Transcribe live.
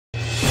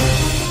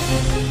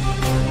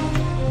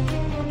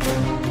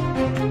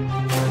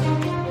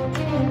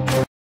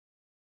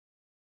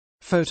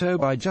Photo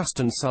by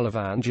Justin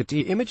Sullivan.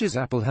 Getty Images.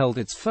 Apple held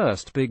its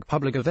first big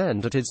public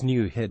event at its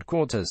new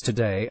headquarters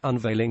today,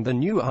 unveiling the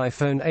new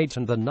iPhone 8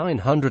 and the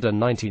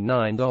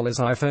 $999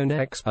 iPhone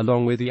X,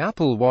 along with the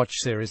Apple Watch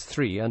Series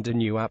 3 and a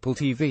new Apple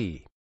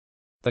TV.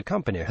 The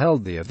company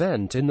held the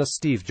event in the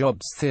Steve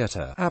Jobs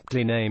Theater,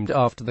 aptly named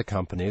after the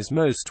company's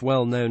most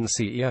well-known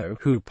CEO,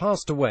 who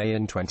passed away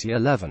in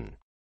 2011.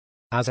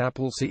 As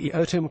Apple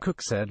CEO Tim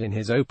Cook said in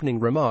his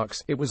opening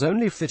remarks, it was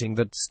only fitting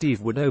that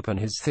Steve would open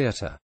his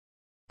theater.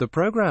 The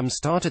program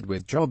started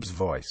with Jobs'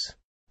 voice.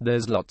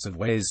 There's lots of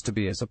ways to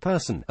be as a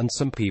person, and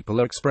some people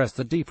express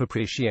the deep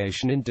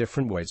appreciation in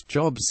different ways,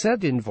 Jobs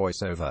said in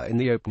voiceover in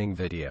the opening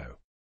video.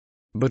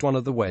 But one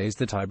of the ways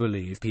that I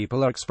believe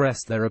people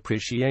express their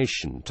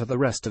appreciation to the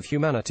rest of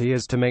humanity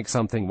is to make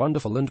something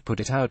wonderful and put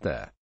it out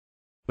there.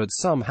 But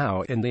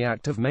somehow, in the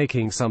act of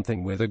making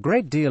something with a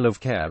great deal of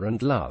care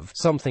and love,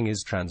 something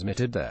is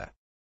transmitted there.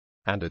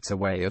 And it's a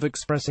way of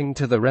expressing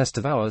to the rest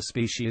of our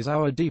species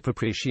our deep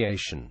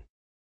appreciation.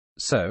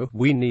 So,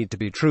 we need to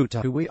be true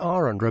to who we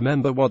are and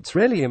remember what's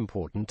really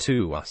important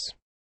to us.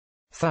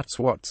 That's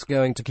what's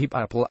going to keep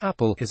Apple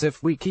Apple, is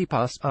if we keep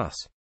us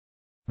us.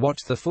 Watch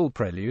the full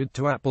prelude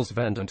to Apple's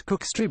event and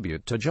Cook's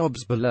tribute to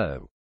Jobs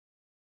below.